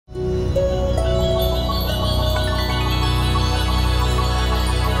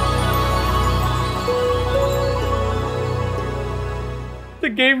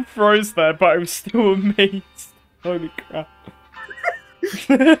game froze there, but I was still amazed. Holy crap.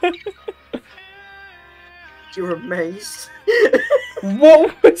 You were amazed.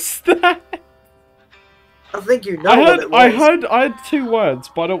 What was that? I think you know what it was. I had 2 words,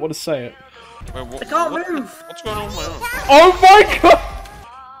 but I don't want to say it. Wait, what, I can't move. What's going on with my arm? Oh my god!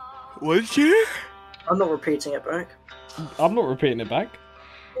 What did you? I'm not repeating it back. I'm not repeating it back.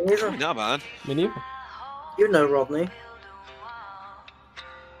 Me neither. Not bad. Me neither. You know, Rodney.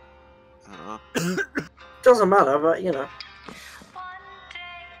 Uh, Doesn't matter, but you know.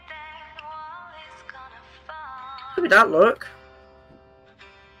 Look at that look.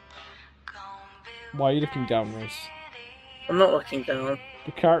 Why are you looking down, Rhys? I'm not looking down.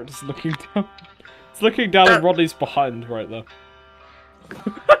 The character's looking down. It's looking down and Rodney's behind right there.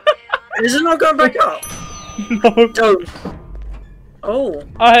 Is it not going back up? No. Don't. Oh.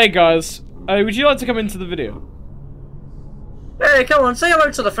 Oh, hey guys. Would you like to come into the video? Hey, come on, say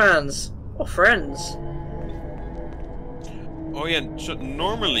hello to the fans. Or friends. oh yeah, so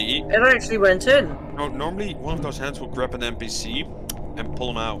normally, It actually went in. no, normally one of those hands will grab an NPC and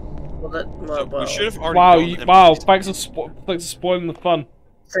pull him out. Well, So we should have already done Wow, NPCs. thanks for spoiling the fun.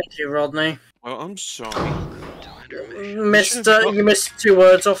 Thank you, Rodney. Well, I'm sorry. Mister, you missed 2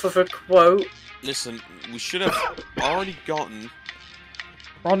 words off of a quote. Listen, we should have already gotten.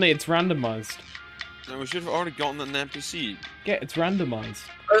 Rodney, it's randomized. No, we should have already gotten an NPC. It's randomized.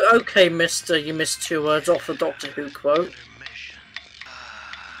 Okay, mister, you missed 2 words off a Doctor Who quote.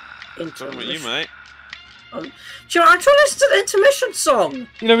 Talking about you, mate. Do you know, I'm trying to listen to the intermission song!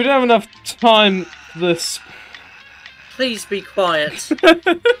 You know, we don't have enough time for this. Please be quiet.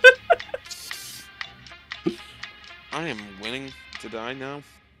 I am willing to die now.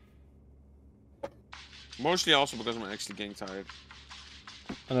 Mostly also because I'm actually getting tired.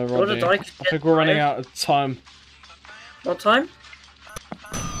 I know, What Rodney. did I I think we're running out of time. What time?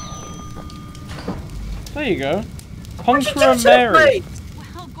 There you go. What'd you Conqueror do to the Mary. plate?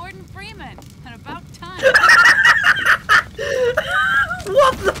 Well, Gordon Freeman, and about time.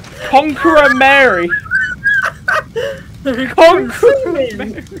 What the? Conqueror Mary. Conqueror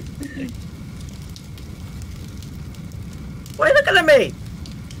Mary. Why are you looking at me?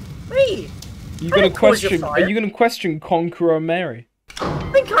 Me? You I gonna didn't cause you question? fire. Are you gonna question Conqueror Mary?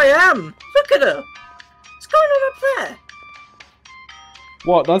 I think I am. Look at her. What's going on up there?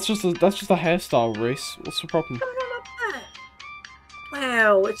 What? That's just a hairstyle, Rhys. What's the problem? What's going on up there?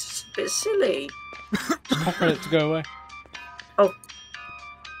 Wow, it's just a bit silly. Just popping it to go away. Oh.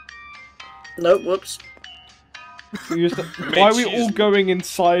 No, whoops. Why are we all going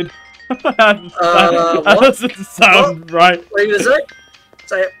inside? that What? doesn't sound right. What are you gonna say?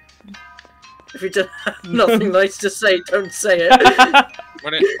 Say it. If you don't have nothing nice to say, don't say it.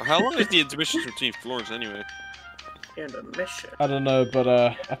 How long is the intermission between floors anyway? Intermission. I don't know, but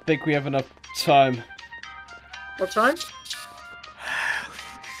I think we have enough time. What time?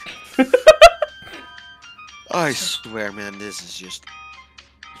 I swear, man, this is just.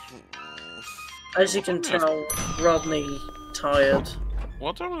 As you can tell, Rodney tired.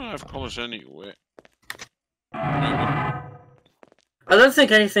 What time do I have college anyway? I don't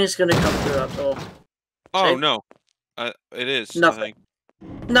think anything's gonna come through that door. Oh See? no, it is. Nothing. I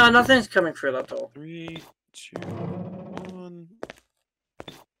think. No, nothing's coming through that door. 3, 2, 1.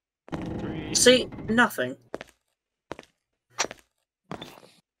 3. See? Nothing.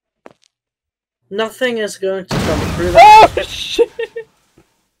 Nothing is going to come through that Oh shit!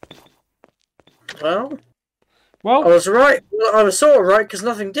 Well, I Well, was right. Well, I was sort of right, because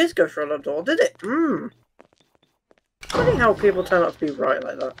nothing did go through that door, did it? Hmm. Funny how people turn out to be right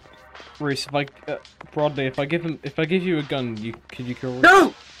like that. Rhys, Rodney, if I give you a gun, could you kill Rhys?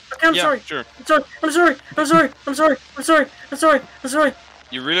 No! Okay, I'm Yeah, sorry. sure. I'm sorry. I'm sorry. I'm sorry. I'm sorry. I'm sorry. I'm sorry. I'm sorry.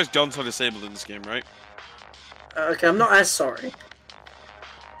 You realize guns are disabled in this game, right? Okay, I'm not as sorry.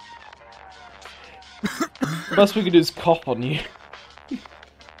 The best we could do is cough on you.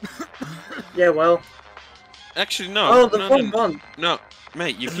 Yeah, well. Actually, no. Oh, the no, wrong no, one. no,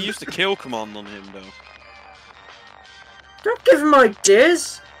 mate, you can use the kill command on him though. Don't give him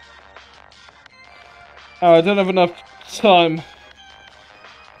ideas. Oh, I don't have enough time.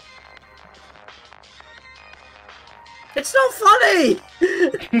 It's not funny.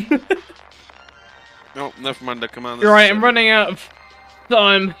 No, never mind. The command. You're right. I'm running out of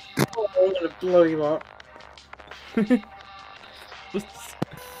time. Oh, I'm gonna blow you up.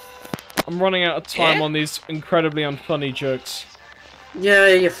 I'm running out of time Yeah? on these incredibly unfunny jokes. Yeah,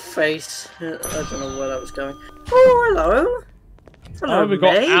 your face. I don't know where that was going. Oh, hello. Hello, Oh, we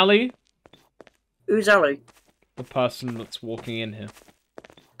got mate. Ali, Who's Ali? the person that's walking in here.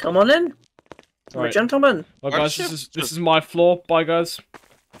 Come on in. I'm a gentleman. Well, guys, this is my floor. Bye, guys.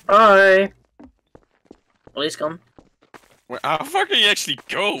 Bye. Well, he's gone. Where, how far can you actually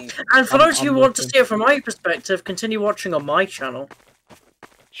go? And for those of you who want to looking. see it from my perspective, continue watching on my channel.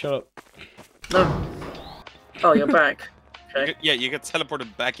 Shut up. No. Oh, you're back. Okay. Yeah, you get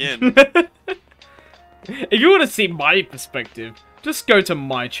teleported back in. If you want to see my perspective, just go to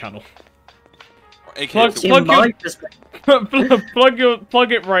my channel. AKA See Plug my your- perspective.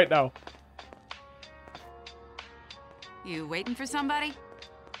 plug it right now. You waiting for somebody?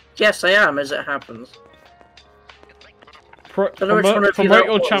 Yes, I am, as it happens. Promote know which one of you that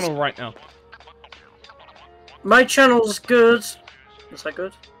your was. channel right now. My channel's good. Is that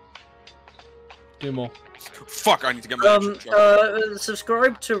good? Do more. Fuck, I need to get my action shot.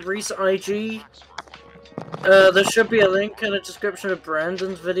 Subscribe to Rhys IG. There should be a link in the description of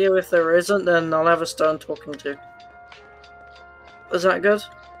Brandon's video. If there isn't, then I'll have a stone talking to. Is that good?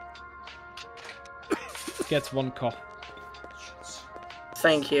 Gets one cough.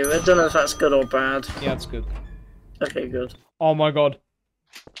 Thank you. I don't know if that's good or bad. Yeah, it's good. Okay, good. Oh my god.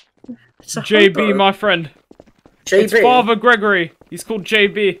 It's a JB, hobo. my friend. JB. It's Father Gregory. He's called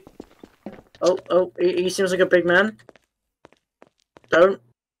JB. Oh, he seems like a big man. Don't.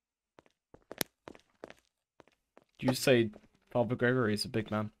 You say Father Gregory is a big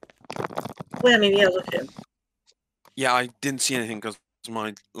man. Well, I mean, yeah, look at him. Yeah, I didn't see anything because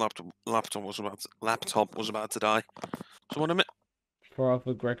my laptop was about to die. So what a minute.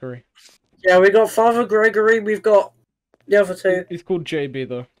 Father Gregory. Yeah, we got Father Gregory, we've got the other two. He's called JB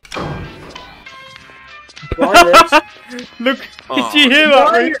though. Why this? Look, Oh. did you hear Why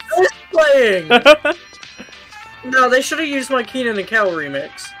are that? you Rhys? playing? No, they should have used my Keenan and Kel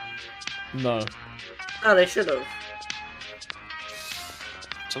remix. No. No, they should have.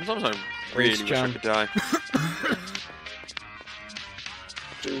 Sometimes I really wish I Jam. could die.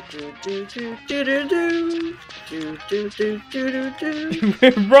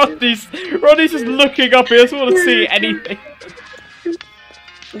 Rodney's just looking up. He doesn't want to see anything.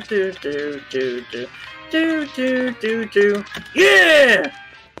 Yeah!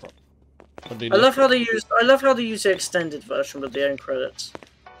 What do you I do? love how they use the extended version with the end credits.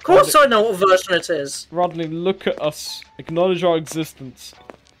 Of course I know what version it is. Rodney, look at us. Acknowledge our existence.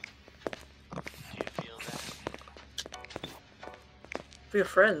 For your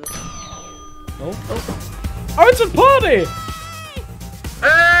friends. Oh, it's a party!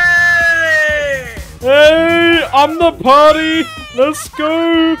 Hey! Hey, I'm the party! Let's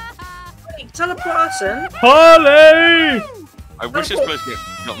go! Hey, teleport us in. Party! I wish this place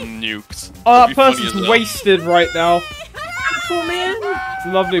got nuked. Oh, It'd that be funny person's as hell. wasted right now. Teleport me in. It's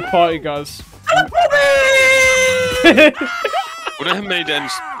a lovely party, guys. Teleport me in! Wouldn't have made any.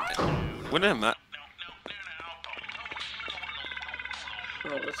 Wouldn't have met.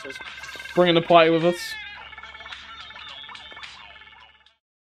 Oh, this is... Bringing the party with us.